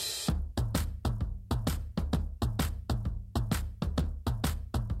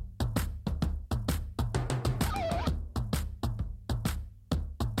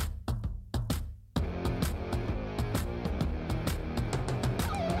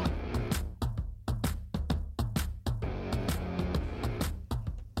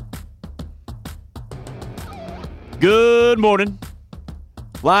Good morning.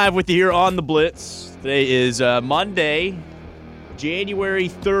 Live with you here on the Blitz. Today is Monday, January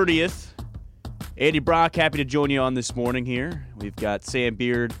 30th. Andy Brock, happy to join you on this morning here. We've got Sam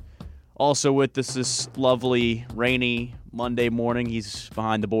Beard also with us this lovely, rainy Monday morning. He's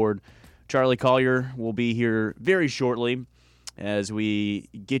behind the board. Charlie Collier will be here very shortly as we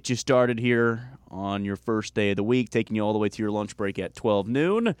get you started here on your first day of the week, taking you all the way to your lunch break at 12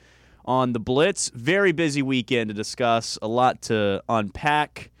 noon. On the Blitz. Very busy weekend to discuss, a lot to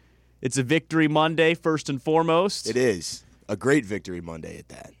unpack. It's a Victory Monday, first and foremost. It is. A great Victory Monday at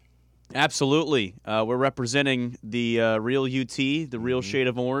that. Absolutely. We're representing the real UT, the real shade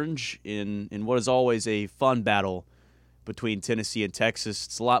of orange, in what is always a fun battle between Tennessee and Texas.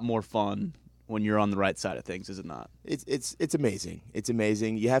 It's a lot more fun when you're on the right side of things, is it not? It's amazing. It's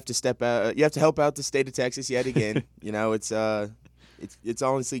amazing. You have to step out. You have to help out the state of Texas yet again. It's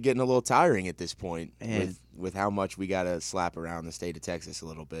honestly getting a little tiring at this point with how much we got to slap around the state of Texas a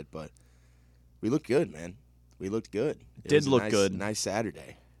little bit. But we looked good, man. We looked good. It did look good. Nice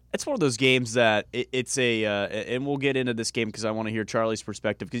Saturday. It's one of those games that it's and we'll get into this game because I want to hear Charlie's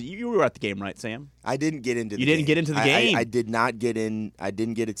perspective because you were at the game, right, Sam? I didn't get into the game. game. You didn't get into the game? I did not get in. I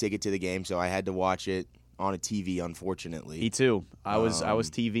didn't get a ticket to the game, so I had to watch it on a TV, unfortunately. Me too. I was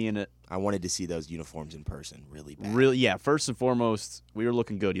TVing it. I wanted to see those uniforms in person really bad. Really, yeah. First and foremost, we were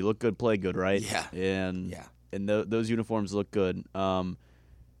looking good. You look good, play good, right? Yeah. And those uniforms look good.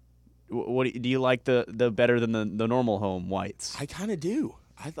 What do you like the better than the normal home whites? I kind of do.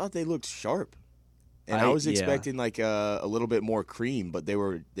 I thought they looked sharp, and I was expecting like a little bit more cream, but they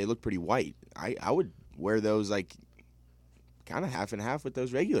looked pretty white. I would wear those like kind of half and half with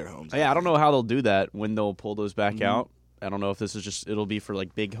those regular homes. Yeah, I don't know how they'll do that when they'll pull those back out. I don't know if this is it'll be for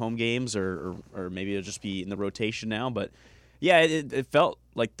like big home games or maybe it'll just be in the rotation now. But yeah, it felt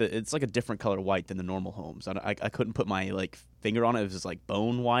like it's like a different color white than the normal homes. I couldn't put my like finger on it. If it's like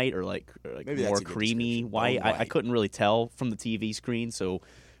bone white or like more creamy white. I couldn't really tell from the TV screen. So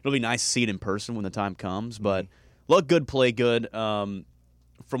it'll be nice to see it in person when the time comes. But look good, play good.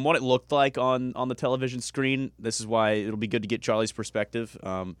 From what it looked like on the television screen, this is why it'll be good to get Charlie's perspective.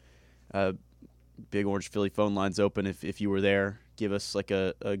 Big Orange Philly phone line's open if you were there. Give us like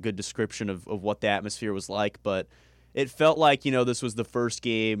a good description of what the atmosphere was like. But it felt like, this was the first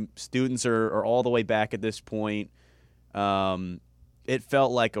game. Students are all the way back at this point. It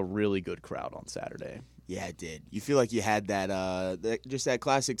felt like a really good crowd on Saturday. Yeah, it did. You feel like you had just that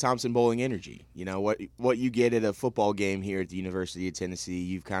classic Thompson Bowling energy. What you get at a football game here at the University of Tennessee,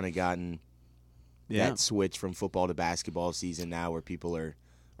 you've kind of gotten that switch from football to basketball season now where people are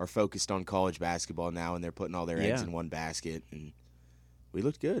focused on college basketball now and they're putting all their eggs in one basket. And we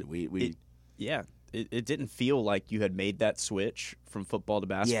looked good. It didn't feel like you had made that switch from football to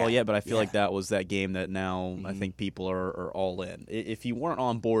basketball yet, but I feel like that was that game that now I think people are all in. If you weren't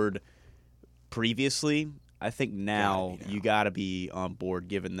on board previously, I think now you got to be on board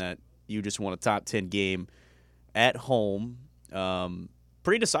given that you just won a top 10 game at home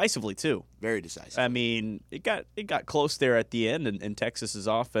pretty decisively too. Very decisive. I mean, it got close there at the end, and Texas's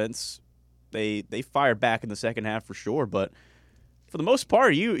offense, they fired back in the second half for sure, but for the most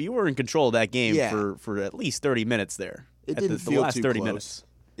part, you were in control of that game for at least 30 minutes there. It didn't feel last too 30 close. minutes.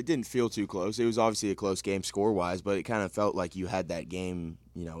 It didn't feel too close. It was obviously a close game score-wise, but it kind of felt like you had that game,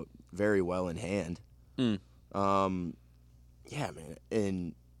 very well in hand. Yeah, man.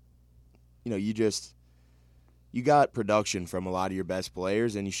 And, you got production from a lot of your best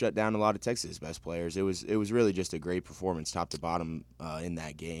players, and you shut down a lot of Texas' best players. It was really just a great performance, top to bottom, in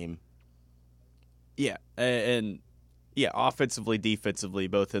that game. Yeah, and offensively, defensively,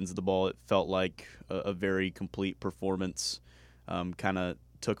 both ends of the ball, it felt like a very complete performance. Kind of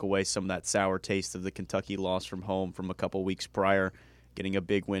took away some of that sour taste of the Kentucky loss from home from a couple weeks prior. Getting a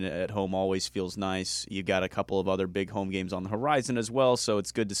big win at home always feels nice. You've got a couple of other big home games on the horizon as well, so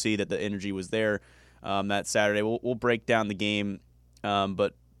it's good to see that the energy was there that Saturday. We'll break down the game,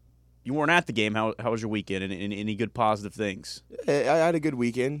 but you weren't at the game. How was your weekend, and any good positive things? I had a good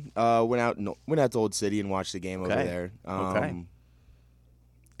weekend. Went out to Old City and watched the game over there.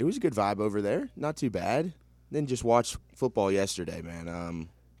 It was a good vibe over there. Not too bad. Then just watched football yesterday, man.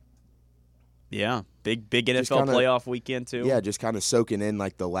 Yeah, big NFL playoff weekend too. Yeah, just kind of soaking in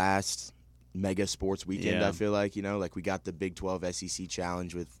like the last mega sports weekend. I feel like like we got the Big 12 SEC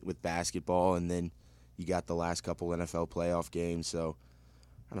challenge with basketball, and then you got the last couple NFL playoff games. So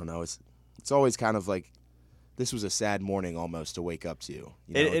I don't know. It's always kind of like this was a sad morning almost to wake up to.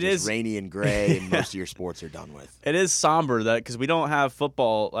 It is rainy and gray, and most of your sports are done with. It is somber because we don't have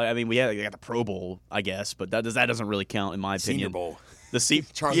football. I mean, we got the Pro Bowl, I guess, but that doesn't really count in my opinion. Senior Bowl.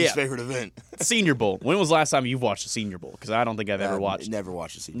 Charlie's favorite event. Senior Bowl. When was the last time you've watched the Senior Bowl? Because I don't think I've ever watched. Never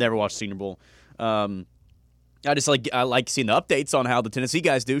watched the Senior. Never watched Senior Bowl. I like seeing the updates on how the Tennessee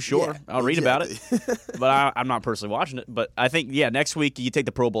guys do. Sure, I'll read about it, but I'm not personally watching it. But I think next week you take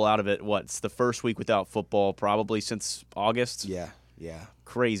the Pro Bowl out of it. It's the first week without football probably since August. Yeah.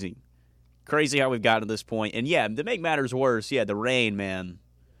 Crazy how we've gotten to this point. And to make matters worse, the rain, man.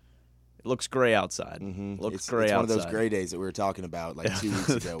 It looks gray outside. Mm-hmm. It's one of those gray days that we were talking about like 2 weeks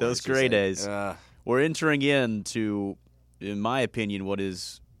ago. Those gray days. We're entering into, in my opinion, what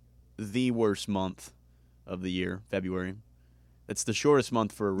is the worst month of the year, February. It's the shortest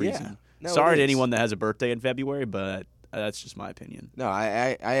month for a reason. No, sorry to anyone that has a birthday in February, but that's just my opinion. No,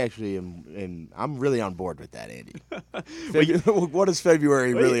 I actually am. I'm really on board with that, Andy. What does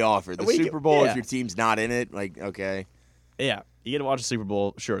February really offer? The Super Bowl, if your team's not in it, okay. Yeah, you get to watch the Super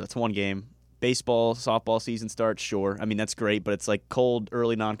Bowl. Sure, that's one game. Baseball, softball season starts. Sure, I mean that's great, but it's like cold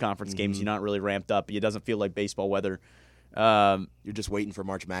early non-conference games. You're not really ramped up. It doesn't feel like baseball weather. You're just waiting for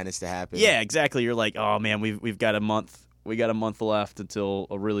March Madness to happen. Yeah, exactly. You're like, oh man, we've got a month. We got a month left until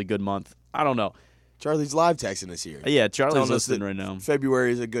a really good month. I don't know. Charlie's live texting us here. Yeah, Charlie's listening right now.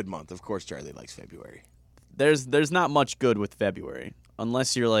 February is a good month. Of course, Charlie likes February. There's not much good with February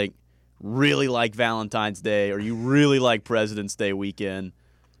unless you're like really like Valentine's Day or you really like President's Day weekend.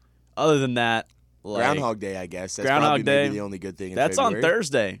 Other than that, Groundhog Day, I guess. That's Groundhog Day, maybe the only good thing. That's February. on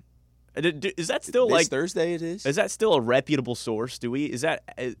Thursday. Is that still this Thursday? It is. Is that still a reputable source? I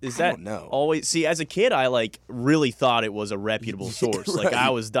don't know. Always see as a kid, I really thought it was a reputable source. Right. Like I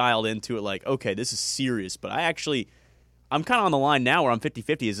was dialed into it. Okay, this is serious. But I'm kind of on the line now where I'm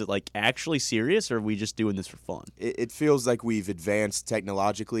 50-50. Is it actually serious, or are we just doing this for fun? It feels like we've advanced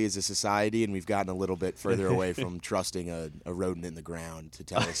technologically as a society, and we've gotten a little bit further away from trusting a rodent in the ground to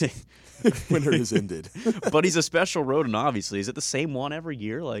tell us if winter has ended. But he's a special rodent, obviously. Is it the same one every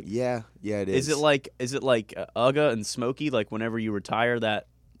year? Yeah, it is. Is it like Uga and Smokey? Like whenever you retire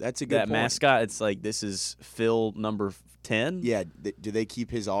that's a good point. Mascot, it's like this is Phil number 10. Yeah, do they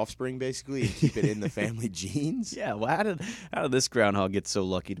keep his offspring basically and keep it in the family genes? Yeah. Well, how did this groundhog get so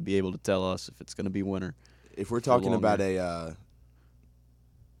lucky to be able to tell us if it's going to be winter? If we're talking about a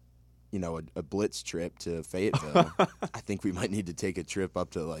blitz trip to Fayetteville, I think we might need to take a trip up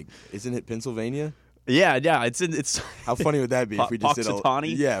to isn't it Pennsylvania? Yeah. It's. How funny would that be if we just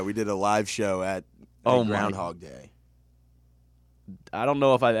we did a live show at Groundhog Day. I don't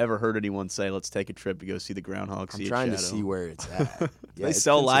know if I've ever heard anyone say, "Let's take a trip to go see the groundhog." I'm trying to see where it's at. They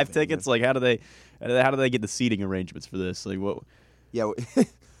sell live tickets. How do they get the seating arrangements for this? What? Yeah. Do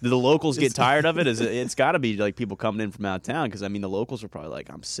the locals get tired of it? It's got to be people coming in from out of town because the locals are probably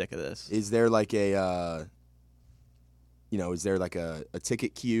I'm sick of this. Is there a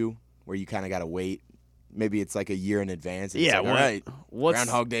ticket queue where you kind of got to wait? Maybe it's a year in advance. All right.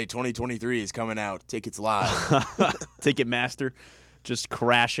 Groundhog Day 2023 is coming out. Tickets live. Ticketmaster just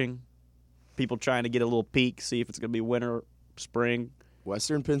crashing. People trying to get a little peek, see if it's going to be winter, spring.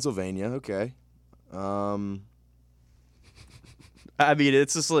 Western Pennsylvania. Okay.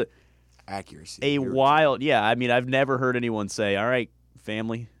 It's just accuracy. Wild. Yeah, I've never heard anyone say, "All right,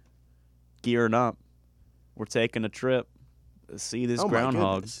 family, gearing up. We're taking a trip to see this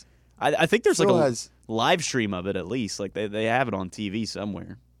groundhog." I think there's a live stream of it at least. They have it on TV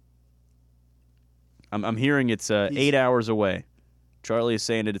somewhere. I'm hearing it's 8 hours away. Charlie is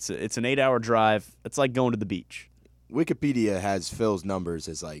saying that it's an 8-hour drive. It's like going to the beach. Wikipedia has Phil's numbers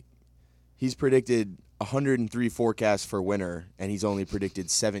as he's predicted 103 forecasts for winter, and he's only predicted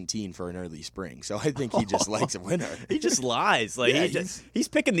 17 for an early spring. So I think he just likes a winter. He just lies. He's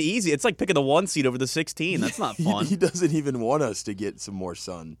picking the easy. It's like picking the 1 seed over the 16. That's not fun. He doesn't even want us to get some more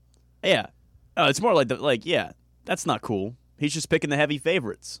sun. Yeah. It's more that's not cool. He's just picking the heavy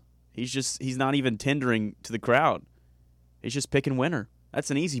favorites. He's not even tendering to the crowd. He's just picking winner. That's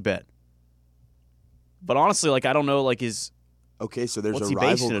an easy bet. But honestly, I don't know, his. Okay, so there's a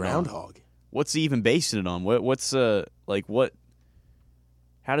rival groundhog. What's he even basing it on? What's what?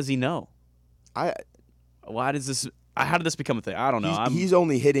 How does he know? How did this become a thing? I don't know. He's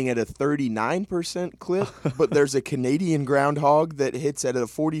only hitting at a 39% clip, but there's a Canadian groundhog that hits at a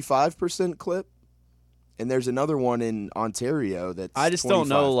 45% clip, and there's another one in Ontario that's. I just don't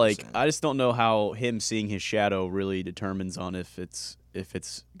know. I just don't know how him seeing his shadow really determines on if it's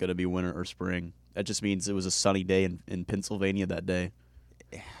gonna be winter or spring. That just means it was a sunny day in Pennsylvania that day.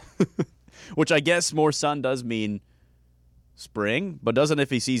 Which I guess more sun does mean spring, but doesn't if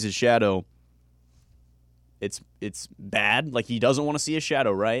he sees his shadow. It's bad. He doesn't want to see a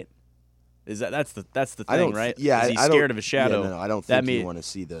shadow, right? That's the thing, right? Yeah, he's scared of a shadow. Yeah, no, I don't think you want to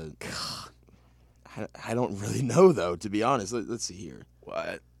see the. I don't really know though, to be honest. Let's see here.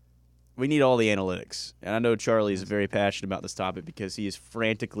 we need all the analytics. And I know Charlie is very passionate about this topic because he is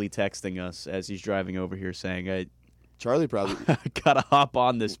frantically texting us as he's driving over here saying, Charlie probably got to hop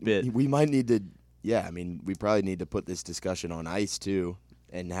on this bit. We might need to, we probably need to put this discussion on ice, too,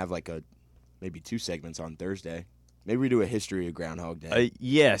 and have maybe 2 segments on Thursday. Maybe we do a history of Groundhog Day.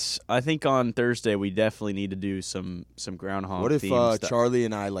 Yes, I think on Thursday we definitely need to do some Groundhog. What if stuff. Charlie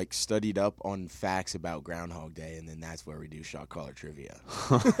and I studied up on facts about Groundhog Day, and then that's where we do shot caller trivia?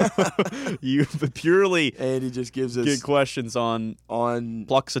 You purely and he just gives us good questions on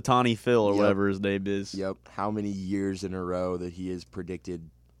Pluxatani Phil or whatever his name is. Yep, how many years in a row that he has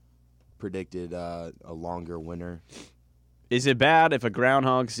predicted a longer winter? Is it bad if a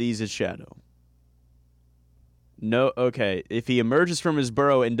groundhog sees his shadow? No, okay. If he emerges from his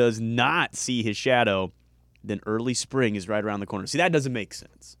burrow and does not see his shadow, then early spring is right around the corner. See, that doesn't make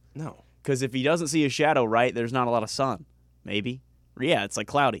sense. No. Because if he doesn't see his shadow, right, there's not a lot of sun. Maybe. Yeah, it's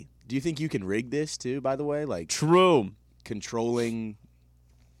cloudy. Do you think you can rig this, too, by the way? True. Controlling...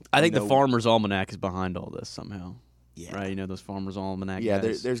 I think the Farmer's Almanac is behind all this somehow. Yeah. Right, those Farmer's Almanac Yeah,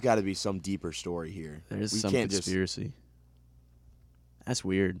 guys. there's got to be some deeper story here. There's some conspiracy. That's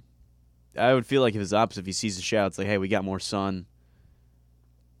weird. I would feel like if it's opposite, if he sees a shadow, it's hey, we got more sun.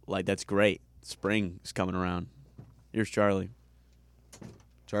 That's great. Spring is coming around. Here's Charlie.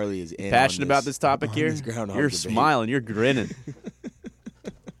 Charlie is passionate about this topic here. You're smiling. You're grinning.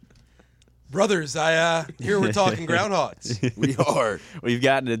 Brothers, here we're talking groundhogs. We are. We've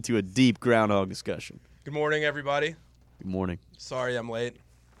gotten into a deep groundhog discussion. Good morning, everybody. Good morning. Sorry I'm late.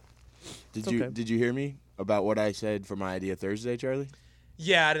 Did you hear me about what I said for my idea Thursday, Charlie?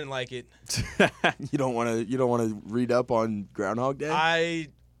 Yeah, I didn't like it. You don't want to read up on Groundhog Day? I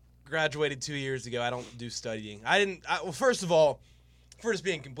graduated 2 years ago. I don't do studying. Well, first of all, first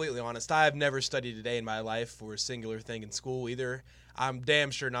being completely honest, I have never studied a day in my life for a singular thing in school either. I'm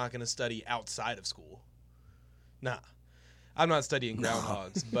damn sure not going to study outside of school. Nah. I'm not studying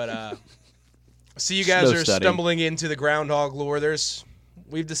groundhogs. But see, you guys are stumbling into the groundhog lore.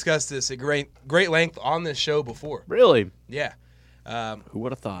 We've discussed this at great length on this show before. Really? Yeah. Who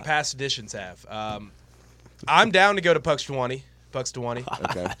would have thought? Past editions have. I'm down to go to Puxtawani.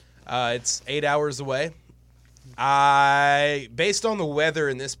 Okay. It's 8 hours away. Based on the weather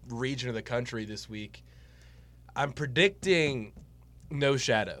in this region of the country this week, I'm predicting no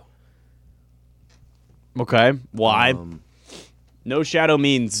shadow. Okay. Why? No shadow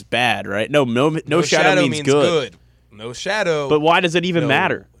means bad, right? No shadow means good. No shadow. But why does it even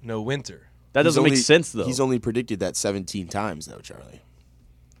matter? No winter. That doesn't make sense, though. He's only predicted that 17 times, though, Charlie.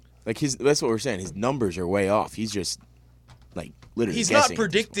 That's what we're saying. His numbers are way off. He's just, literally He's guessing not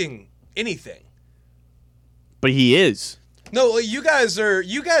predicting anything. But he is. No, you guys are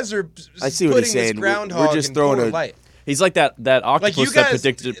I see what he's saying. This groundhog we're just in throwing poor a light. He's like that octopus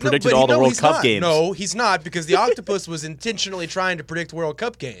that predicted all the World Cup games. No, he's not, because the octopus was intentionally trying to predict World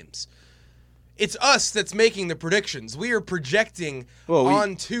Cup games. It's us that's making the predictions. We are projecting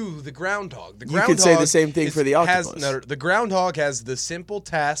onto the groundhog. The groundhog you could say the same thing for the octopus. The groundhog has the simple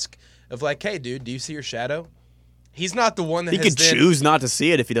task of hey, dude, do you see your shadow? He's not the one that he could choose not to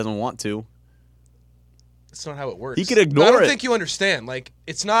see it if he doesn't want to. That's not how it works. He could ignore it. I don't think you understand.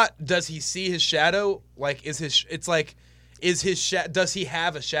 It's not, does he see his shadow? Does he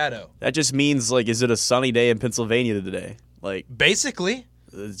have a shadow? That just means, is it a sunny day in Pennsylvania today? Basically.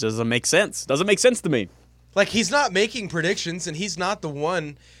 It doesn't make sense. Doesn't make sense to me. He's not making predictions, and he's not the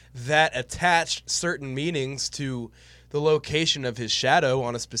one that attached certain meanings to the location of his shadow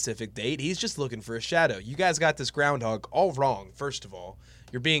on a specific date. He's just looking for a shadow. You guys got this groundhog all wrong, first of all.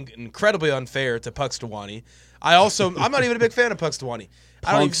 You're being incredibly unfair to Puxtawani. I'm not even a big fan of Puxtawani.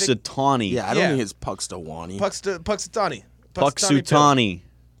 Punxsutawney. Yeah, I don't think it's Puxtawani. Puxtawani. Puxtawani.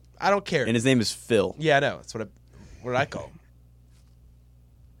 I don't care. And his name is Phil. Yeah, I know. That's what I call him.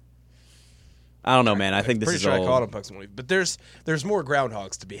 I don't know, man. I think this is pretty sure I called him Puxtawani. But there's more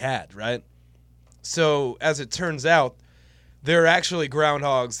groundhogs to be had, right? So, as it turns out, there are actually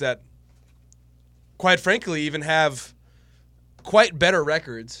groundhogs that, quite frankly, even have quite better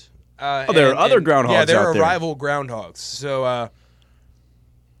records. There are other groundhogs out there. Yeah, there are rival groundhogs. So,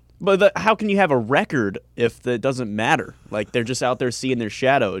 but how can you have a record if it doesn't matter? They're just out there seeing their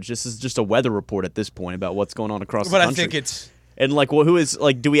shadow. It's just a weather report at this point about what's going on across the country. But I think it's... And who is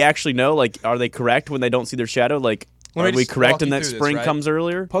do we actually know? Are they correct when they don't see their shadow? Are we correct in that spring comes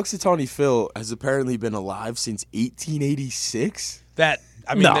earlier? Punxsutawney Phil has apparently been alive since 1886.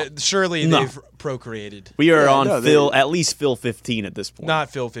 Surely they've procreated. We are at least Phil 15 at this point.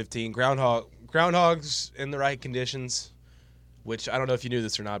 Not Phil 15. Groundhogs in the right conditions, which I don't know if you knew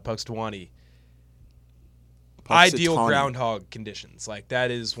this or not. Puxtawani ideal groundhog conditions. Like,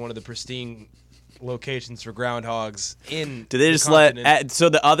 that is one of the pristine locations for groundhogs in Do they just continent. so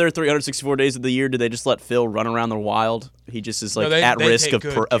the other 364 days of the year, do they just let Phil run around the wild? He just is like No, at they risk take of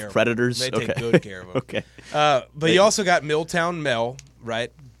good care of predators? They take good care of them. Okay. But you also got Milltown Mel,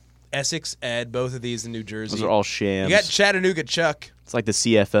 right? Essex Ed, both of these in New Jersey. Those are all shams. You got Chattanooga Chuck. It's like the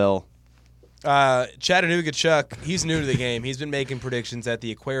CFL. Chattanooga Chuck, he's new to the game. He's been making predictions at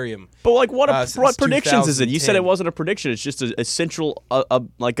the aquarium. But like, what since predictions is it? You said 2010. it wasn't a prediction. It's just a central,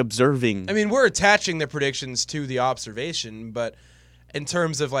 like observing. I mean, we're attaching the predictions to the observation, but in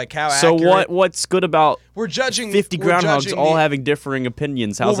terms of like how so accurate, what's good about we're judging 50 we're groundhogs judging all the, having differing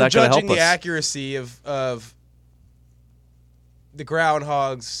opinions? How's well, that going to we're judging help the us? accuracy of the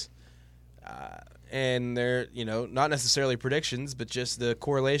groundhogs, and they're not necessarily predictions, but just the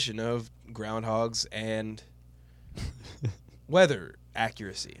correlation of groundhogs and weather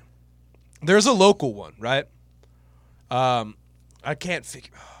accuracy. There's a local one, right? I can't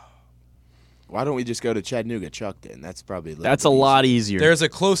figure. Why don't we just go to Chattanooga Chuck then? That's probably That's a lot easier. There's a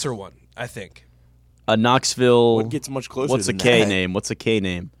closer one, I think. A Knoxville. What gets much closer? What's a than K that? name? What's a K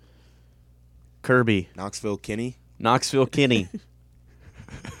name? Kirby. Knoxville Kinney. Knoxville Kinney.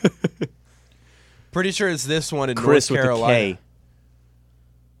 Pretty sure it's this one in Chris North with a Carolina. K.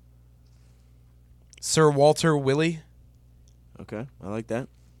 Sir Walter Willie. Okay, I like that.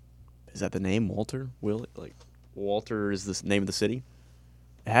 Is that the name? Walter? Will like Walter is the name of the city?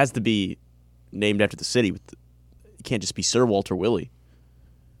 It has to be named after the city. It can't just be Sir Walter Willie.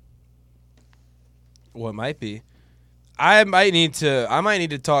 Well, it might be. I might need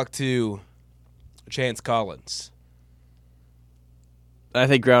to talk to Chance Collins. I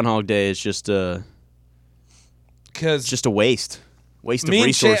think Groundhog Day is just a Because waste of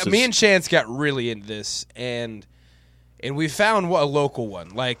resources. Me and Chance got really into this, and we found a local one,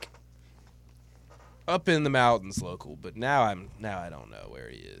 like up in the mountains, local. But now I don't know where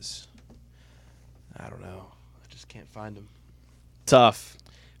he is. I don't know. I just can't find him. Tough.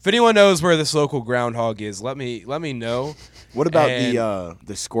 If anyone knows where this local groundhog is, let me know. What about And-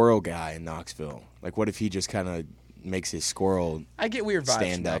 the squirrel guy in Knoxville? Like, what if he just kind of makes his squirrel? I get weird vibes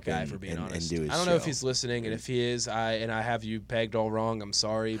stand from that up guy, and- for being and honest. do his I don't know if show. he's listening, and if he is, I have you pegged all wrong. I'm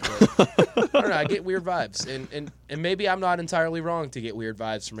sorry, but I don't know. I get weird vibes, and maybe I'm not entirely wrong to get weird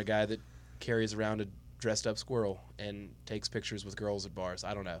vibes from a guy that carries around a dressed up squirrel and takes pictures with girls at bars.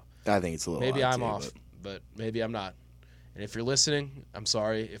 I don't know. I think it's a little. Maybe odd I'm too, off, but maybe I'm not. And if you're listening, I'm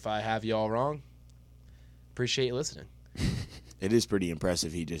sorry if I have you all wrong. Appreciate you listening. It is pretty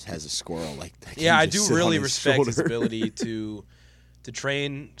impressive. He just has a squirrel like that. Yeah, I do really respect his ability to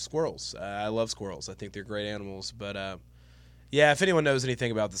train squirrels. I love squirrels. I think they're great animals. But, yeah, if anyone knows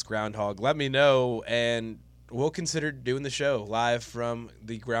anything about this groundhog, let me know, and we'll consider doing the show live from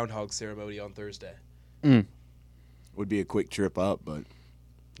the groundhog ceremony on Thursday. Would be a quick trip up, but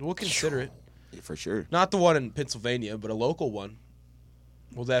We'll consider it. for sure. Not the one in Pennsylvania, but a local one.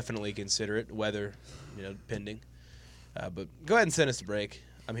 We'll definitely consider it, weather, pending. But go ahead and send us a break.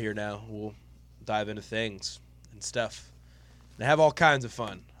 I'm here now. We'll dive into things and stuff and have all kinds of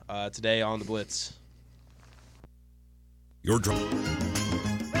fun today on the Blitz. Your drum.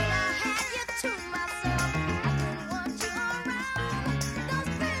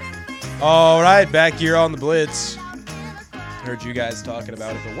 All right, back here on the Blitz. Heard you guys talking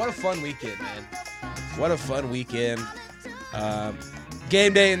about it, but what a fun weekend, man. What a fun weekend.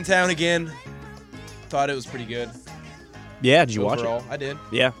 Game day in town again. Thought it was pretty good. Yeah, did you watch overall. it? I did.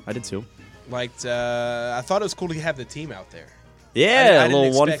 Yeah, I did too. Liked. I thought it was cool to have the team out there. Yeah, I a didn't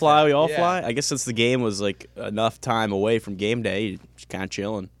little one expect fly, that. we all Yeah. fly. I guess since the game was like enough time away from game day, just kind of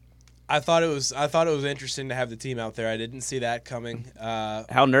chilling. I thought it was interesting to have the team out there. I didn't see that coming.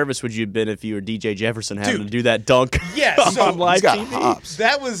 How nervous would you have been if you were DJ Jefferson having Dude. to do that dunk Yeah, on so live He's got TV? hops.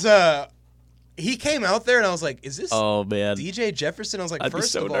 that was. He came out there and I was like, "Is this Oh man, DJ Jefferson?" I was like, I'd be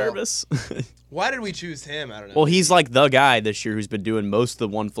first so of all, nervous. why did we choose him? I don't know. Well, he's like the guy this year who's been doing most of the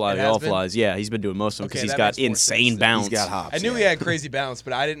one fly, It we has all been? flies. Yeah, he's been doing most of them because Okay, he's that got makes more insane sense. bounce. He's got hops. I knew yeah. he had crazy bounce,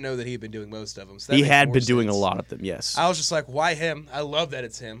 but I didn't know that he'd been doing most of them. So that He makes had more been doing a sense. lot of them. Yes. I was just like, why him? I love that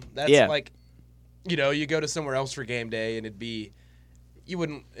it's him. That's Yeah. like, you go to somewhere else for game day and it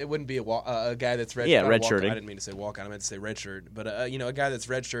wouldn't be a guy that's red. Yeah, not a walk-on. redshirting. I didn't mean to say walk on. I meant to say red shirt. But a guy that's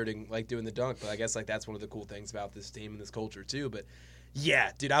redshirting, like doing the dunk. But I guess like that's one of the cool things about this team and this culture too. But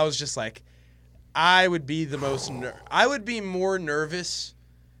yeah, dude, I was just like, I would be more nervous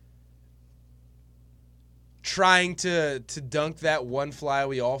trying to dunk that one fly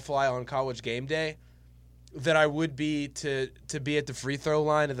we all fly on college game day than I would be to be at the free throw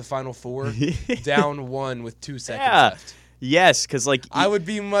line of the Final Four, down one with 2 seconds Yeah. left. Yes, because like I would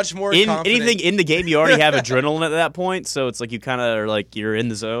be much more in confident. anything in the game, you already have adrenaline at that point, so it's like you kind of are like you're in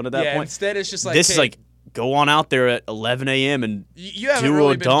the zone at that point. Instead it's just like This is like go on out there at 11 a.m. and you haven't do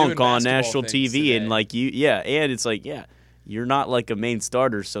really a been dunk doing on basketball national things TV today. and like and it's like you're not like a main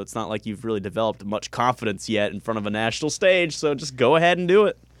starter, so it's not like you've really developed much confidence yet in front of a national stage. So just go ahead and do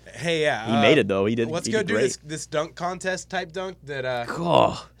it. Hey, He made it though. He did. Let's he go did do great. this dunk contest type dunk that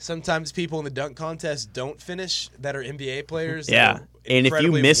Oh, sometimes people in the dunk contest don't finish that are NBA players. that yeah. are And if you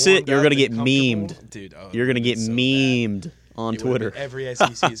incredibly miss it, warmed you're up gonna and get comfortable. memed. Dude, You're gonna get so bad. memed on You would've Twitter. been every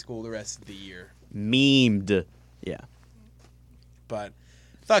SEC school the rest of the year. Memed. Yeah. But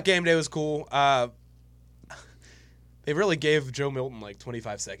I thought game day was cool. They really gave Joe Milton like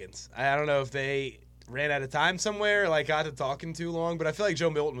 25 seconds. I don't know if they ran out of time somewhere, like got to talking too long, but I feel like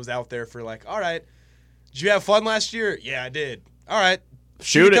Joe Milton was out there for like, all right, did you have fun last year? Yeah, I did. All right,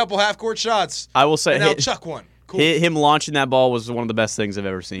 Shoot a it. couple half-court shots. I will say and now chuck one. Cool. him launching that ball was one of the best things I've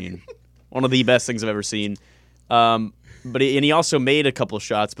ever seen. One of the best things I've ever seen. But he also made a couple of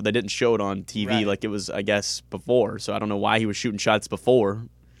shots, but they didn't show it on TV Right. like it was, I guess, before. So I don't know why he was shooting shots before.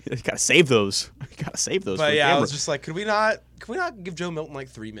 You gotta save those. You gotta save those. for But the yeah, I camera. was just like, could we not give Joe Milton like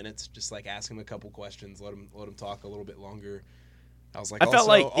 3 minutes? Just like ask him a couple questions, let him talk a little bit longer. I was like, I felt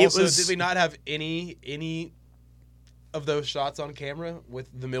like it also, was- did we not have any of those shots on camera with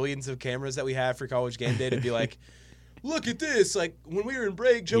the millions of cameras that we have for College Game Day to be like, look at this, like when we were in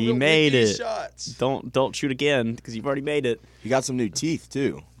break, Joe He Milton made these it. shots. Don't shoot again because you've already made it. He got some new teeth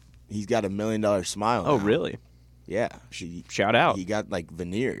too. He's got $1 million smile. Oh now. really? Yeah. Shout out. He got like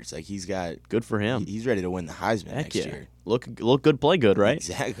veneers. Like he's got. Good for him. He's ready to win the Heisman Heck next yeah. year. Look good, play good, right?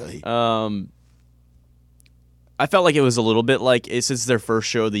 Exactly. I felt like it was a little bit like since it's their first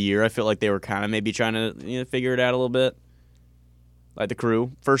show of the year. I feel like they were kind of maybe trying to figure it out a little bit. Like the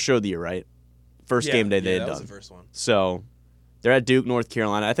crew, first show of the year, right? First game day they had that was done. the first one. So they're at Duke, North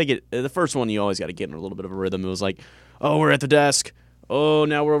Carolina. I think the first one you always got to get in a little bit of a rhythm. It was like, oh, we're at the desk. Oh,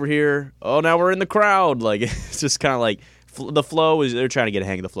 now we're over here. Oh, now we're in the crowd. Like it's just kind of like the flow is. They're trying to get a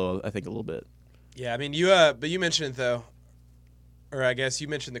hang of the flow. I think a little bit. Yeah, I mean but you mentioned it though, or I guess you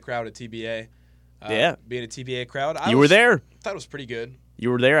mentioned the crowd at TBA. Yeah. Being a TBA crowd. You were there. Thought it was pretty good. You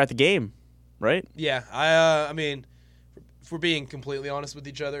were there at the game, right? Yeah, I mean, if we're being completely honest with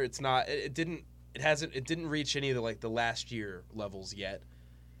each other, it's not. It didn't reach any of the last year levels yet.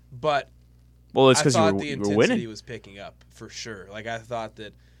 But Well, it's I because thought the you were intensity winning. was picking up for sure. Like I thought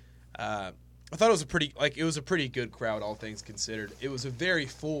that. I thought it was a pretty good crowd, all things considered. It was a very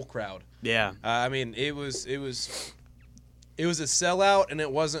full crowd. Yeah. I mean, it was a sellout, and it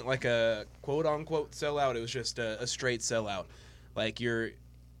wasn't like a quote unquote sellout. It was just a straight sellout, like your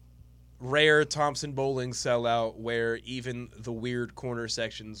rare Thompson Bowling sellout, where even the weird corner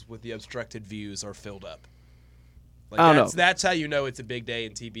sections with the obstructed views are filled up. Like I don't know. That's how you know it's a big day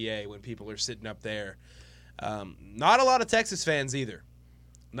in TBA when people are sitting up there. Not a lot of Texas fans either,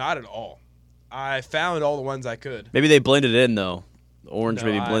 not at all. I found all the ones I could. Maybe they blended in though. The orange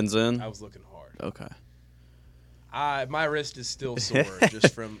No, maybe blends in. I was looking hard. Okay. My wrist is still sore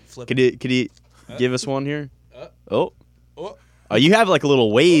just from flipping. Could you give us one here? Oh. Oh, you have like a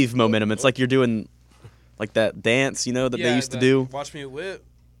little wave momentum. It's like you're doing like that dance, that they used to do. Watch me whip.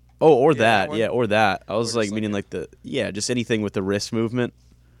 Oh, or that that. one? Yeah, or that. I was Or like just meaning like like just anything with the wrist movement.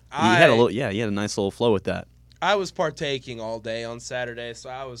 You had a little, you had a nice little flow with that. I was partaking all day on Saturday, so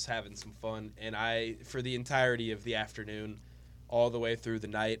I was having some fun. And for the entirety of the afternoon, all the way through the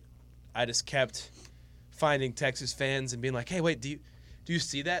night, I just kept finding Texas fans and being like, "Hey, wait, do you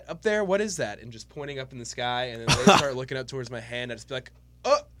see that up there? What is that?" And just pointing up in the sky, and then they start looking up towards my hand. I just be like,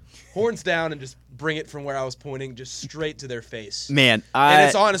 "Oh, horns down," and just bring it from where I was pointing just straight to their face. Man, And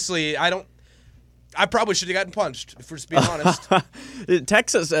it's honestly, I probably should have gotten punched, if we're just being honest.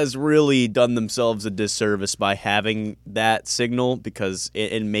 Texas has really done themselves a disservice by having that signal because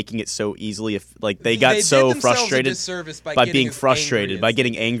and making it so easily. If like they got did so themselves a frustrated disservice by by getting being as frustrated, angry by as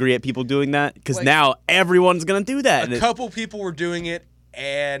getting they angry at people doing that, because Like, now everyone's gonna do that. And A couple people were doing it,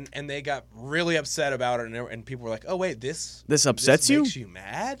 and they got really upset about it, and people were like, "Oh wait, this upsets you? Makes you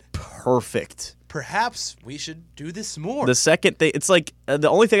mad? Perfect. Perhaps we should do this more." The second thing, it's like the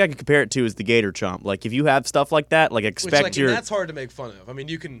only thing I can compare it to is the Gator Chomp. Like if you have stuff like that, like expect and that's hard to make fun of. I mean,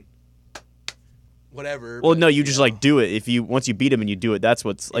 you can, whatever. Well, but, no, you just know. like do it. Once you beat him and you do it, that's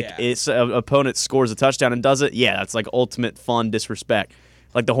what's like. Yeah. It's opponent scores a touchdown and does it. Yeah, that's like ultimate fun disrespect.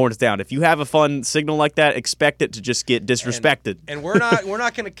 Like the horns down. If you have a fun signal like that, expect it to just get disrespected. And we're not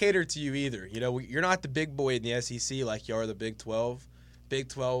going to cater to you either. You're not the big boy in the SEC like you are the Big 12. Big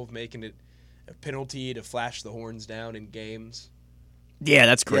 12 making it a penalty to flash the horns down in games. Yeah,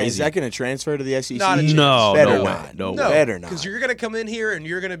 that's Yeah, crazy. is that going to transfer to the SEC? Not a chance. No, Better no not. way. No No, way. Better not. because you're going to come in here and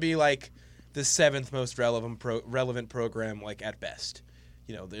you're going to be like the 7th most relevant program, like at best.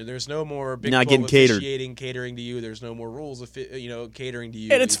 You know, there's no more Big Not 12 getting officiating, catering to you. There's no more rules, catering to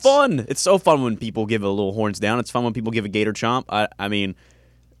you. And it's fun. It's so fun when people give a little horns down. It's fun when people give a gator chomp. I mean,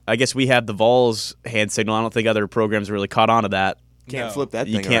 I guess we have the Vols hand signal. I don't think other programs really caught on to that. Can't No. flip that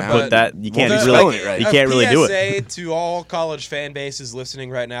You thing can't around. put that. You can't Well, really. spelling it right. You can't really do it. PSA to all college fan bases listening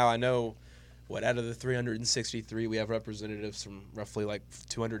right now. I know, out of the 363, we have representatives from roughly like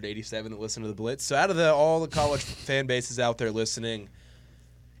 287 that listen to the Blitz. So out of all the college fan bases out there listening,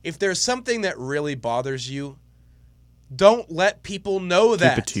 if there's something that really bothers you, don't let people know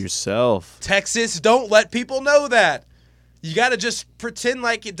that. Keep it to yourself. Texas, don't let people know that. You got to just pretend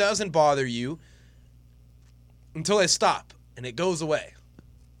like it doesn't bother you until they stop and it goes away.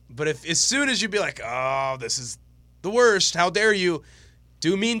 But if as soon as you be like, oh, this is the worst, how dare you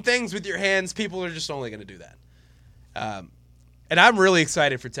do mean things with your hands, people are just only going to do that. And I'm really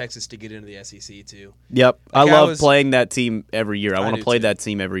excited for Texas to get into the SEC too. Yep. Like, I love playing that team every year. I want do to play too. that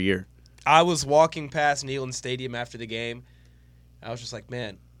team every year. I was walking past Neyland Stadium after the game. I was just like,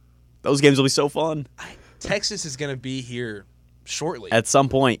 man, Those games will be so fun. Texas is going to be here shortly. At some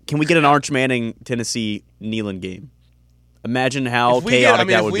point, can we get an Arch Manning Tennessee Neyland game? Imagine how chaotic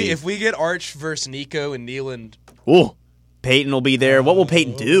that would be. If we get Arch versus Nico and Neyland, Ooh, Peyton will be there. What will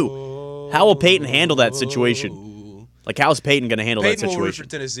Peyton do? How will Peyton handle that situation? Like, how's Peyton going to handle Peyton that will root for situation?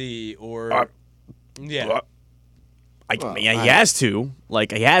 Tennessee or yeah. He has to.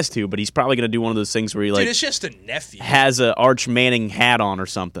 Like, he has to, but he's probably going to do one of those things where he, like, Dude, it's just a nephew. has a Arch Manning hat on or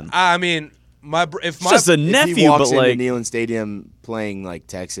something. I mean, It's just a If nephew, he walks but, like, into Neyland Stadium playing like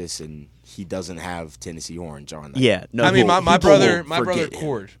Texas and he doesn't have Tennessee orange on, yeah. No, I mean, my people brother, will forget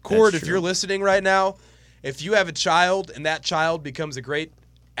him. Cord, if true. you're listening right now, if you have a child and that child becomes a great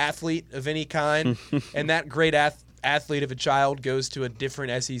athlete of any kind, and that great athlete of a child goes to a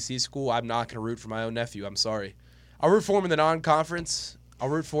different SEC school, I'm not going to root for my own nephew. I'm sorry. I'll root for him in the non-conference. I'll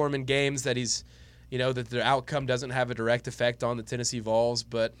root for him in games that he's, that the outcome doesn't have a direct effect on the Tennessee Vols.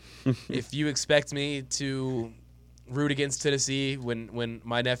 But if you expect me to root against Tennessee when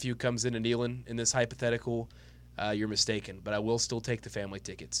my nephew comes into Neyland in this hypothetical, you're mistaken. But I will still take the family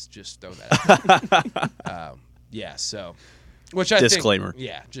tickets. Just throw that out. Yeah, so. Which I Disclaimer. think,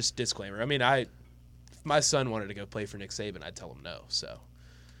 yeah, just disclaimer. I mean, if my son wanted to go play for Nick Saban, I'd tell him no. So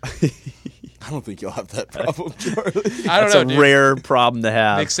I don't think you'll have that problem, Charlie. I don't That's know, a dude. rare problem to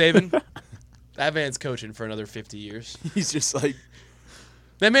have. Nick Saban, that man's coaching for another 50 years. He's just like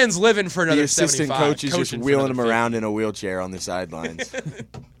That man's living for the another assistant 75. coach is just coaching for wheeling him another 50. around in a wheelchair on the sidelines. Can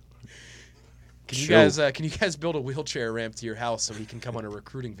you True. guys build a wheelchair ramp to your house so he can come on a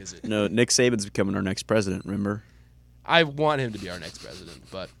recruiting visit? No, Nick Saban's becoming our next president, remember? I want him to be our next president,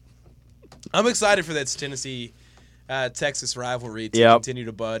 but I'm excited for that Tennessee Texas rivalry to continue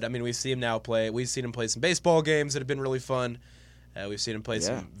to bud. I mean, we've seen him now play. We've seen him play some baseball games that have been really fun. We've seen him play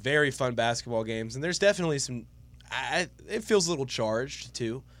some very fun basketball games, and there's definitely some. It feels a little charged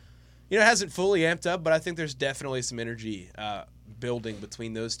too. It hasn't fully amped up, but I think there's definitely some energy building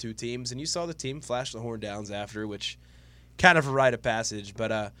between those two teams. And you saw the team flash the horn downs after, which kind of a rite of passage.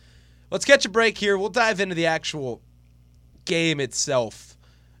 But let's catch a break here. We'll dive into the actual game itself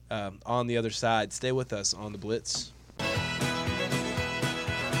on the other side. Stay with us on the Blitz.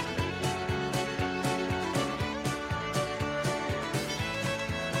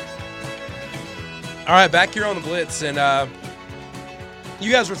 All right, back here on the Blitz, and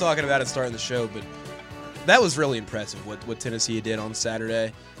you guys were talking about it starting the show, but that was really impressive what Tennessee did on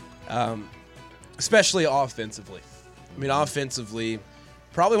Saturday, especially offensively. I mean, offensively,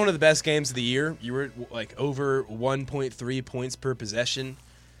 probably one of the best games of the year. You were like over 1.3 points per possession.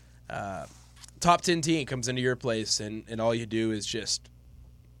 Top 10 team comes into your place, and all you do is just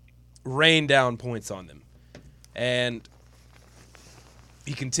rain down points on them. And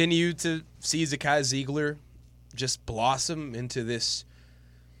you continue to see Zakai Ziegler just blossom into this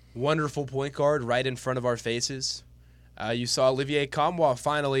wonderful point guard right in front of our faces. You saw Olivier Kamwa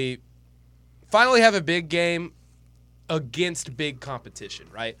finally have a big game against big competition,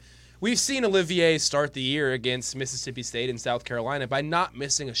 right? We've seen Olivier start the year against Mississippi State and South Carolina by not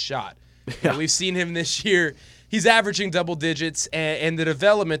missing a shot. And we've seen him this year. He's averaging double digits, and the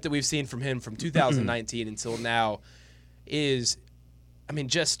development that we've seen from him from 2019 until now is, I mean,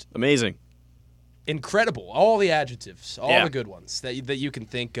 just amazing. Incredible. All the adjectives, all the good ones that you can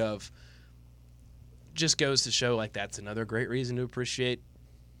think of, just goes to show, like, that's another great reason to appreciate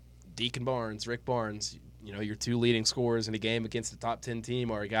Deacon Barnes, Rick Barnes. Your two leading scorers in a game against a top 10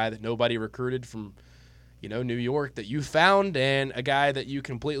 team are a guy that nobody recruited from, New York that you found, and a guy that you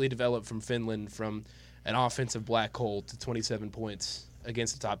completely developed from Finland, from an offensive black hole to 27 points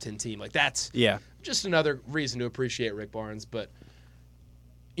against a top 10 team. Like, that's just another reason to appreciate Rick Barnes. But,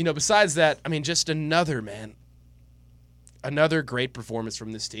 besides that, I mean, just another great performance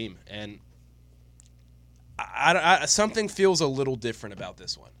from this team. And I something feels a little different about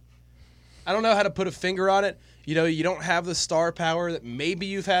this one. I don't know how to put a finger on it. You don't have the star power that maybe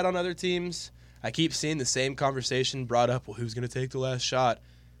you've had on other teams. I keep seeing the same conversation brought up. Well, who's going to take the last shot?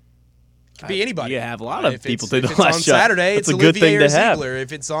 It could be anybody. You have a lot of people take the last shot. If shot. it's on Saturday, That's it's a good Olivier thing to have. Ziegler.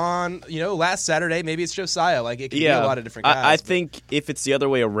 If it's on, last Saturday, maybe it's Josiah. Like, it could be a lot of different guys. I think if it's the other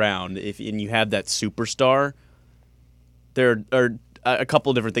way around, and you have that superstar, there are a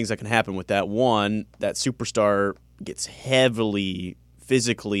couple of different things that can happen with that. One, that superstar gets heavily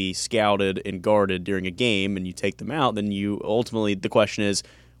physically scouted and guarded during a game, and you take them out, then ultimately the question is,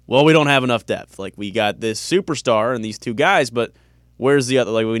 well, we don't have enough depth. Like, we got this superstar and these two guys, but where's the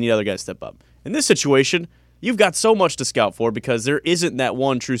other? Like, we need other guys to step up. In this situation, you've got so much to scout for because there isn't that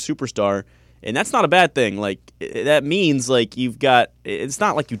one true superstar, and that's not a bad thing. Like, that means, like, it's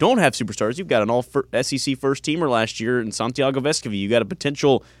not like you don't have superstars. You've got an all-SEC first-teamer last year in Santiago Vescovi. You got a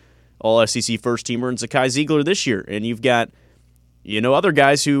potential all-SEC first-teamer in Zakai Ziegler this year, and you've got other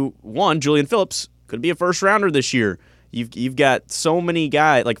guys who Julian Phillips could be a first-rounder this year. You've got so many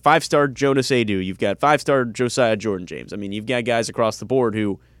guys, like 5-star Jonas Adu. You've got 5-star Josiah Jordan-James. I mean, you've got guys across the board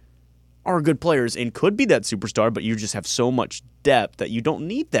who are good players and could be that superstar, but you just have so much depth that you don't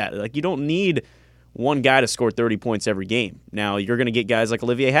need that. Like, you don't need one guy to score 30 points every game. Now, you're going to get guys like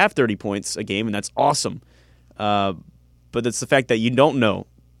Olivier have 30 points a game, and that's awesome. But it's the fact that you don't know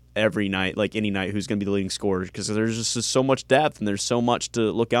every night, like any night, who's going to be the leading scorer, because there's just so much depth and there's so much to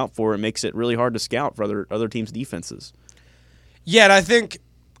look out for. It makes it really hard to scout for other teams' defenses. Yeah, and I think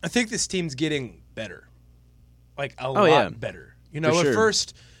this team's getting better, like a lot better.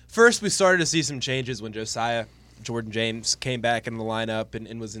 First we started to see some changes when Josiah Jordan-James came back in the lineup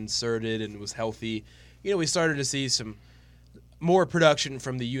and was inserted and was healthy. We started to see some more production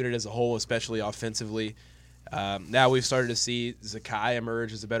from the unit as a whole, especially offensively. Now we've started to see Zakai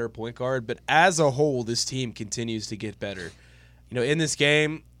emerge as a better point guard, but as a whole, this team continues to get better. In this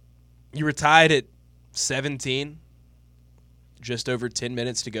game, you were tied at 17, just over 10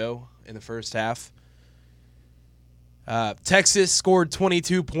 minutes to go in the first half. Texas scored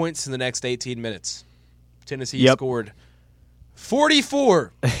 22 points in the next 18 minutes. Tennessee scored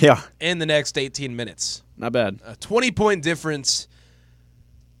 44 in the next 18 minutes. Not bad. A 20-point difference.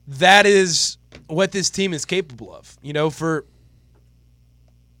 That is what this team is capable of. For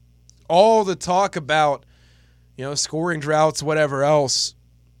all the talk about, scoring droughts, whatever else,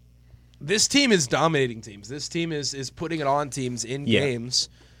 this team is dominating teams. This team is putting it on teams in games.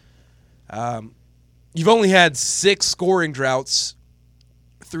 You've only had 6 scoring droughts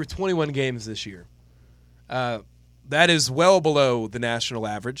through 21 games this year. That is well below the national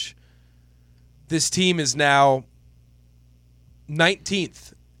average. This team is now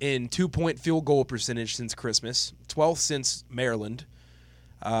 19th in 2-point field goal percentage since Christmas, 12th since Maryland.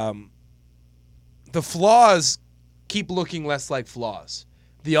 The flaws keep looking less like flaws.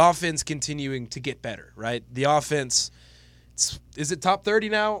 The offense continuing to get better, right? The offense, is it top 30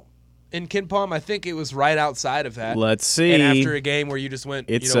 now in KenPom? I think it was right outside of that. Let's see. And after a game where you just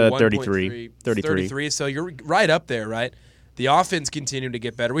went, it's 33. 33. So you're right up there, right? The offense continuing to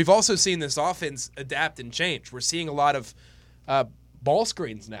get better. We've also seen this offense adapt and change. We're seeing a lot of ball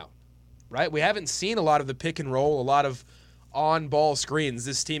screens now, right? We haven't seen a lot of the pick and roll, a lot of on-ball screens.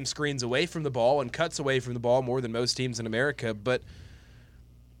 This team screens away from the ball and cuts away from the ball more than most teams in America. But,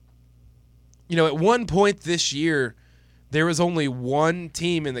 at one point this year, there was only one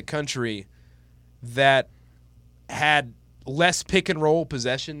team in the country that had less pick and roll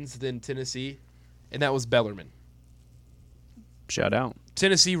possessions than Tennessee, and that was Bellarmine. Shout out.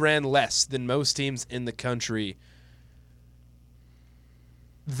 Tennessee ran less than most teams in the country.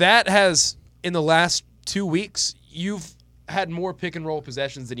 That has, in the last 2 weeks, you've had more pick and roll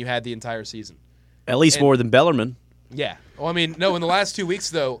possessions than you had the entire season. At least more than Bellarmine. Yeah. Well, I mean, no, in the last 2 weeks,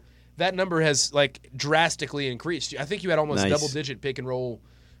 though, that number has, drastically increased. I think you had almost double-digit pick and roll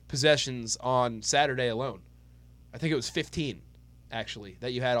possessions on Saturday alone. I think it was 15, actually,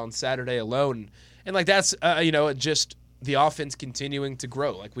 that you had on Saturday alone. And, that's, just the offense continuing to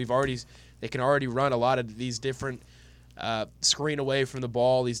grow. They can already run a lot of these different screen away from the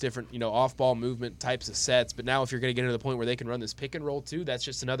ball, these different, off-ball movement types of sets. But now if you're going to get to the point where they can run this pick and roll too, that's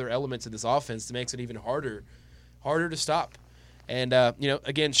just another element to this offense that makes it even harder to stop. And,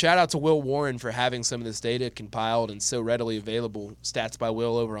 again, shout out to Will Warren for having some of this data compiled and so readily available. Stats by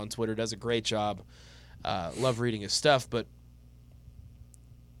Will over on Twitter does a great job. Love reading his stuff, but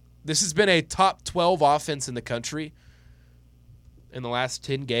this has been a top 12 offense in the country in the last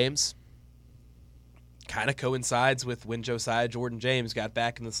 10 games. Kind of coincides with when Josiah Jordan-James got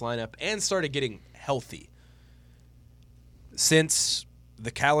back in this lineup and started getting healthy. Since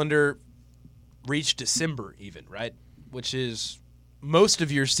the calendar reached December even, right? Which is most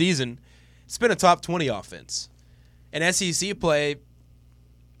of your season, it's been a top 20 offense. And SEC play,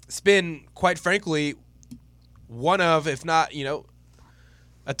 it's been, quite frankly, one of, if not,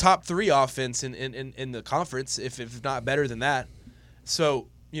 a top 3 offense in the conference, if not better than that. So,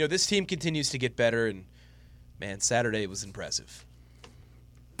 this team continues to get better, and, man, Saturday was impressive.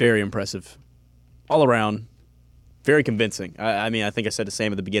 Very impressive. All around, very convincing. I mean, I think I said the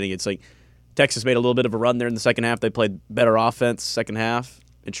same at the beginning. It's like Texas made a little bit of a run there in the second half. They played better offense second half.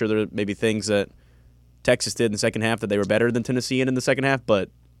 And sure, there may be things that Texas did in the second half that they were better than Tennessee in the second half, but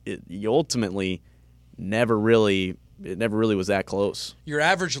you ultimately never really was that close. Your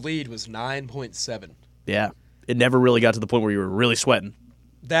average lead was 9.7. Yeah. It never really got to the point where you were really sweating.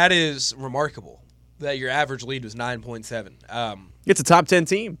 That is remarkable, that your average lead was 9.7. It's a top 10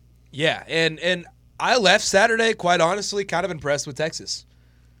 team. Yeah, and I left Saturday, quite honestly, kind of impressed with Texas.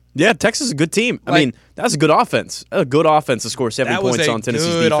 Yeah, Texas is a good team. I mean, that was a good offense. A good offense to score 70 points on Tennessee's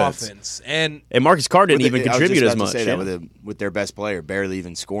defense. That was a good offense. And Marcus Carr didn't even contribute as much. I was just about to say that with their best player barely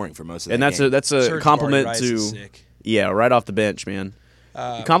even scoring for most of the game. And that's a compliment Rice to is sick. Yeah, right off the bench, man.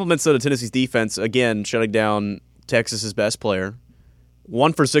 Compliments to Tennessee's defense, again, shutting down Texas's best player.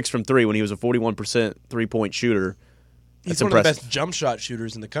 1 for 6 from 3 when he was a 41% three-point shooter. He's That's one impressive. of the best jump shot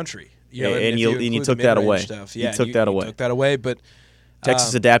shooters in the country. And you took that away. Yeah, you took that away. Took that away, but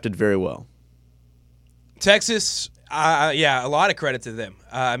Texas adapted very well. Texas, a lot of credit to them.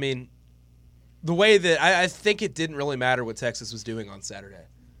 I mean, the way that I think it didn't really matter what Texas was doing on Saturday.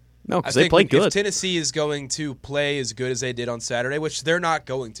 No, because they played good. If Tennessee is going to play as good as they did on Saturday, which they're not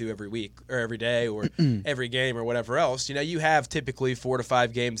going to every week or every day or every game or whatever else, you have typically 4 to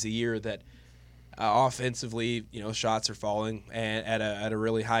 5 games a year that offensively, shots are falling and at a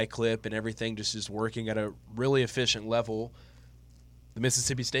really high clip and everything just is working at a really efficient level. The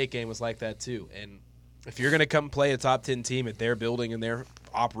Mississippi State game was like that too. And if you're going to come play a top 10 team at their building and they're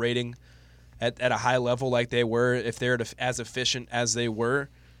operating at a high level like they were, if they're as efficient as they were,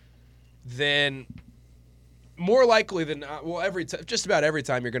 then more likely than not, just about every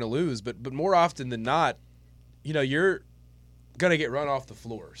time you're going to lose, but more often than not, you're going to get run off the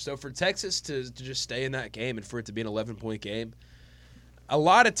floor. So for Texas to just stay in that game and for it to be an 11-point game, a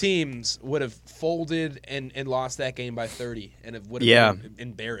lot of teams would have folded and lost that game by 30 and would have been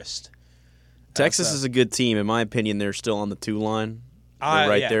embarrassed. Texas is a good team. In my opinion, they're still on the 2 line.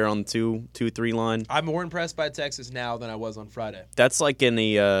 They're there on the 2-3 line. I'm more impressed by Texas now than I was on Friday. That's like an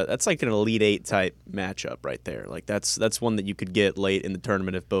Elite 8 type matchup right there. Like that's one that you could get late in the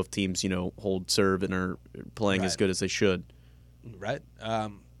tournament if both teams hold serve and are playing as good as they should. Right.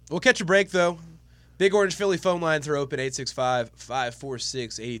 We'll catch a break though. Big Orange Philly phone lines are open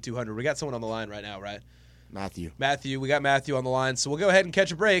 865-546-8200. We got someone on the line right now, right? Matthew, we got Matthew on the line. So we'll go ahead and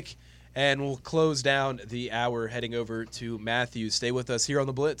catch a break. And we'll close down the hour heading over to Matthew. Stay with us here on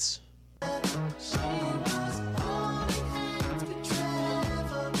The Blitz.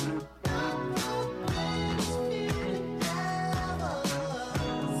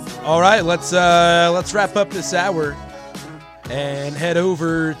 All right, let's wrap up this hour and head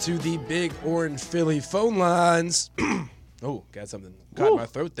over to the Big Orange Philly phone lines. Oh, got something caught in my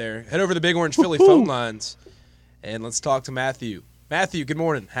throat there. Head over to the Big Orange Philly phone lines and let's talk to Matthew. Matthew, good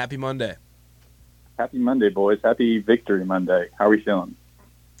morning. Happy Monday. Happy Monday, boys. Happy Victory Monday. How are we feeling?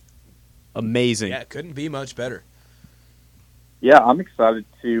 Amazing. Yeah, it couldn't be much better. Yeah, I'm excited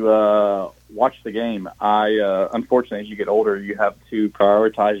to watch the game. Unfortunately, as you get older, you have to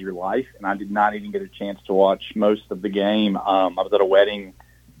prioritize your life, and I did not even get a chance to watch most of the game. I was at a wedding,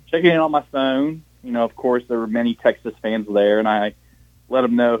 checking in on my phone. Of course, there were many Texas fans there, and I let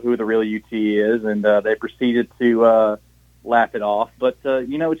them know who the real UT is, and they proceeded to laugh it off. But,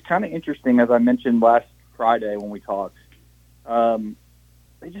 it's kind of interesting, as I mentioned last Friday when we talked. They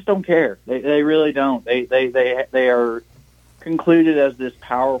just don't care. They really don't. They are concluded as this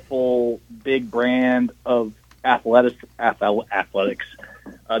powerful, big brand of athletics,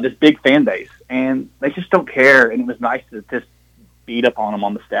 this big fan base. And they just don't care. And it was nice to just beat up on them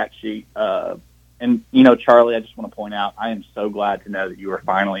on the stat sheet. And, Charlie, I just want to point out, I am so glad to know that you are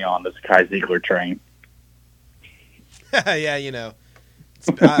finally on this Kai Ziegler train. Yeah,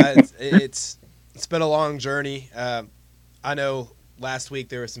 it's been a long journey. I know last week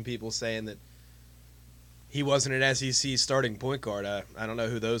there were some people saying that he wasn't an SEC starting point guard. I don't know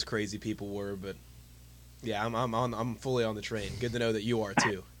who those crazy people were, but Yeah, I'm fully on the train. Good to know that you are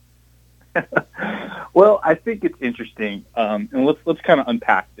too. Well, I think it's interesting, and let's kind of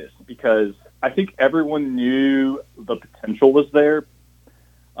unpack this, because I think everyone knew the potential was there,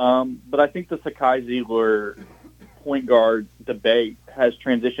 but I think the Zakai Zeigler point guard debate has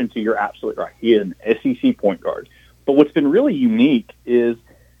transitioned to, you're absolutely right, he is an SEC point guard. But what's been really unique is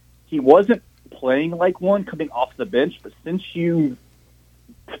he wasn't playing like one coming off the bench, but since you've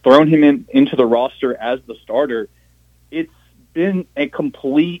thrown him into the roster as the starter, it's been a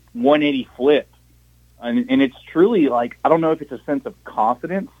complete 180 flip. And it's truly like, I don't know if it's a sense of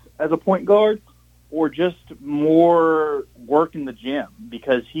confidence as a point guard or just more work in the gym,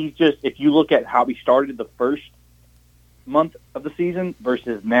 because he's just, if you look at how he started the first month of the season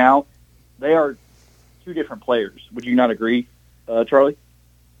versus now, they are two different players. Would you not agree, Charlie?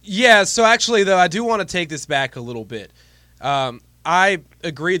 Yeah, so actually, though, I do want to take this back a little bit. I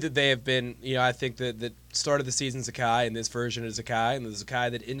agree that they have been, I think that the start of the season Zakai and this version of Zakai and the Zakai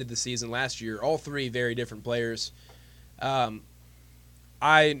that ended the season last year, all three very different players.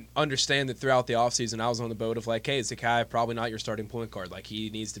 I understand that throughout the offseason I was on the boat of like, hey, Zakai, probably not your starting point guard. Like, he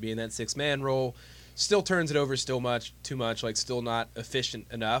needs to be in that six-man role. Still turns it over too much, like still not efficient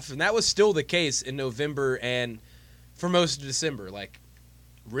enough. And that was still the case in November and for most of December. Like,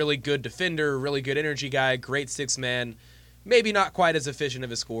 really good defender, really good energy guy, great six-man. Maybe not quite as efficient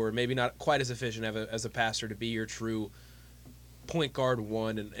of a scorer, maybe not quite as efficient as a passer to be your true point guard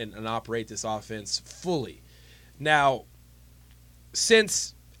one and operate this offense fully. Now,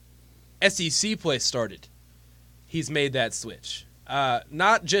 since SEC play started, he's made that switch.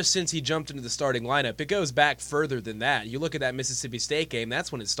 Not just since he jumped into the starting lineup. It goes back further than that. You look at that Mississippi State game,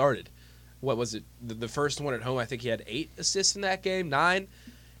 that's when it started. What was it? The first one at home, I think he had 8 assists in that game, 9.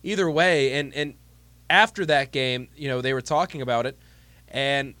 Either way, and after that game, they were talking about it,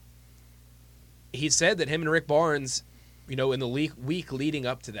 and he said that him and Rick Barnes, in the week leading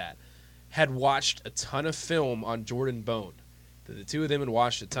up to that, had watched a ton of film on Jordan Bone. The two of them had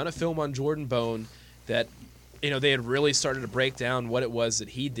watched a ton of film on Jordan Bone that, they had really started to break down what it was that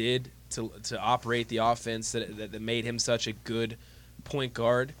he did to operate the offense that made him such a good point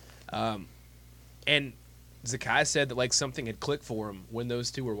guard. And Zakai said that, like, something had clicked for him when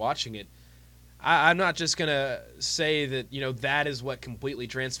those two were watching it. I'm not just going to say that, that is what completely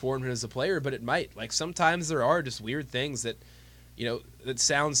transformed him as a player, but it might. Like, sometimes there are just weird things that, that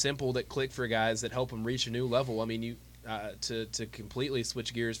sound simple that click for guys that help them reach a new level. I mean, to completely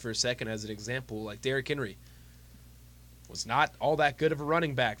switch gears for a second as an example, like Derrick Henry was not all that good of a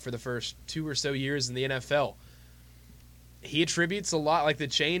running back for the first 2 or so years in the NFL. He attributes a lot, like the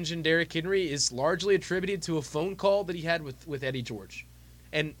change in Derrick Henry is largely attributed to a phone call that he had with Eddie George.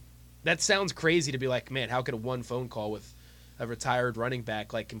 And that sounds crazy to be like, man, how could a one phone call with a retired running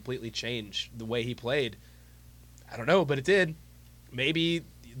back like completely change the way he played? I don't know, but it did. Maybe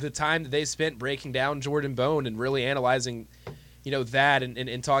the time that they spent breaking down Jordan Bone and really analyzing, that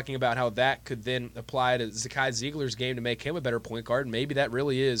and talking about how that could then apply to Zakai Zeigler's game to make him a better point guard, maybe that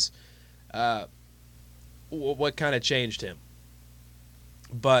really is what kind of changed him.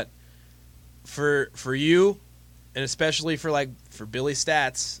 But for you, and especially for Billy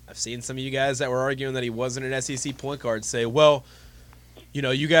Stats, I've seen some of you guys that were arguing that he wasn't an SEC point guard say, well,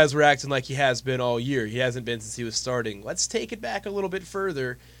 you guys were acting like he has been all year. He hasn't been since he was starting. Let's take it back a little bit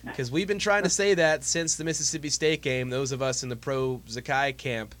further, because we've been trying to say that since the Mississippi State game, those of us in the pro Zakai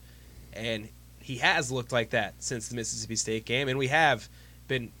camp, and he has looked like that since the Mississippi State game, and we have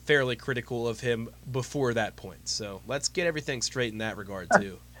been fairly critical of him before that point. So let's get everything straight in that regard,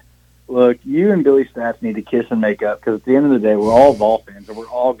 too. Look, you and Billy Stats need to kiss and make up, because at the end of the day, we're all Vol fans, and we're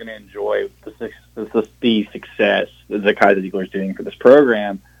all going to enjoy the success that Zakai Zeigler is doing for this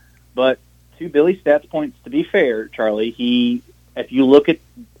program. But to Billy Stats' points, to be fair, Charlie, if you look at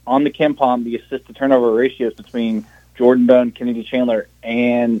on the KenPom, the assist-to-turnover ratios between Jordan Bone, Kennedy Chandler,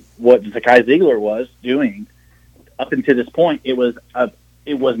 and what Zakai Zeigler was doing up until this point, it was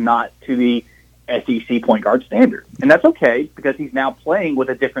not to the SEC point guard standard. And that's okay, because he's now playing with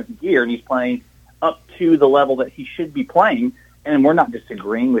a different gear, and he's playing up to the level that he should be playing. And we're not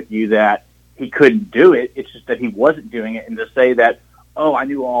disagreeing with you that he couldn't do it. It's just that he wasn't doing it. And to say that, oh, I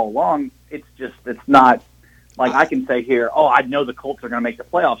knew all along, it's not like I can say here, oh, I know the Colts are going to make the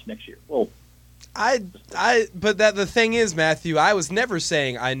playoffs next year. Well, but the thing is, Matthew, I was never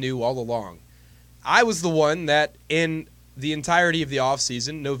saying I knew all along. I was the one that in the entirety of the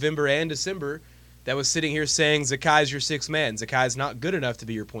offseason, November and December, that was sitting here saying Zakai's your sixth man. Zakai's not good enough to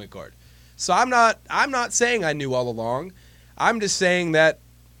be your point guard. So I'm not saying I knew all along. I'm just saying that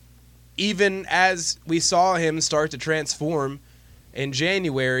even as we saw him start to transform in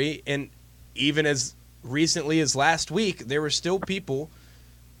January, and even as recently as last week, there were still people,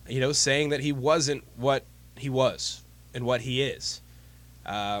 saying that he wasn't what he was and what he is.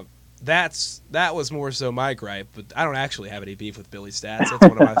 That was more so my gripe, but I don't actually have any beef with Billy Stats. That's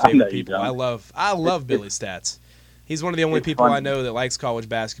one of my favorite people. I love Billy Stats. He's one of the only people I know that likes college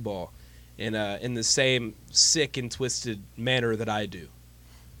basketball in the same sick and twisted manner that I do.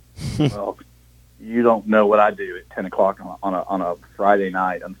 Well, you don't know what I do at 10 o'clock on a Friday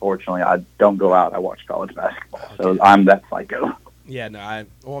night. Unfortunately, I don't go out. I watch college basketball, so I'm that psycho. Yeah, no,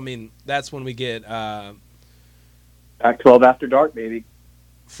 that's when we get Pac-12 after dark, baby.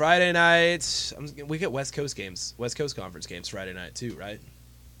 Friday night. We get West Coast games, West Coast Conference games Friday night too, right?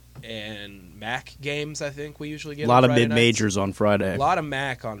 And MAC games, I think we usually get. A lot of mid-majors on Friday. A lot of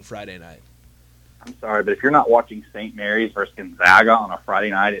MAC on Friday night. I'm sorry, but if you're not watching St. Mary's versus Gonzaga on a Friday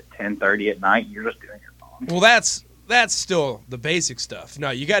night at 10:30 at night, you're just doing your phone. Well, that's still the basic stuff.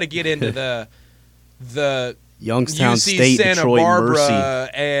 No, you got to get into the Youngstown UC State, Santa Detroit Barbara,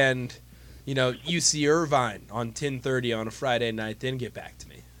 Mercy, and UC Irvine on 10:30 on a Friday night. Then get back to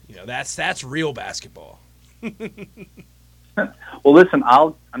me. That's real basketball. Well, listen,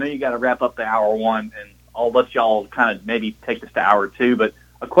 I know you got to wrap up the hour one, and I'll let y'all kind of maybe take this to hour two. But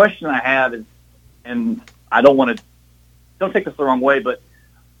a question I have is, and I don't take this the wrong way, but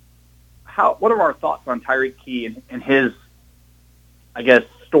what are our thoughts on Tyreek Key and his, I guess,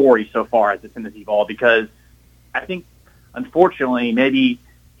 story so far as the Tennessee ball? Because I think, unfortunately, maybe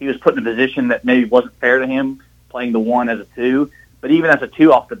he was put in a position that maybe wasn't fair to him, playing the 1 as a 2. But even as a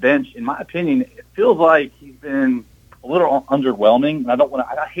 2 off the bench, in my opinion, it feels like he's been a little underwhelming.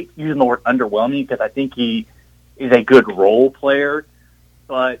 I hate using the word underwhelming because I think he is a good role player.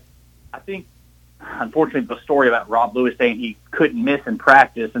 But I think, unfortunately, the story about Rob Lewis saying he couldn't miss in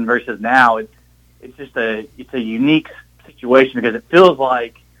practice and versus now, it's just a unique situation because it feels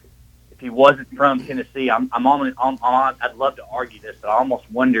like if he wasn't from Tennessee, I'd love to argue this, but I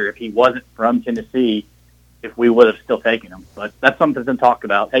almost wonder if he wasn't from Tennessee, if we would have still taken him. But that's something to talk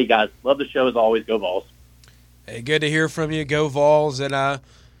about. Hey, guys, love the show as always. Go Vols. Hey, good to hear from you. Go Vols. And,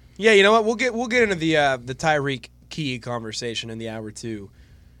 yeah, you know what? We'll get into the Tyreek Key conversation in the hour two,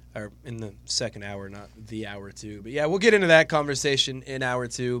 or in the second hour, not the hour two. But, yeah, we'll get into that conversation in hour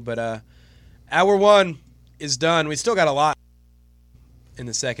two. But hour one is done. We still got a lot in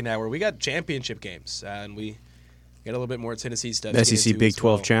the second hour. We got championship games, and we got a little bit more Tennessee stuff. SEC Big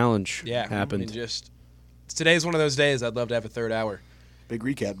 12 Challenge happened. Today's one of those days I'd love to have a third hour. Big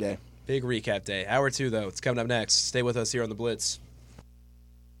recap day. Big recap day. Hour two, though. It's coming up next. Stay with us here on The Blitz.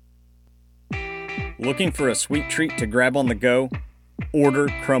 Looking for a sweet treat to grab on the go? Order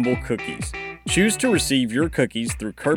Crumble Cookies. Choose to receive your cookies through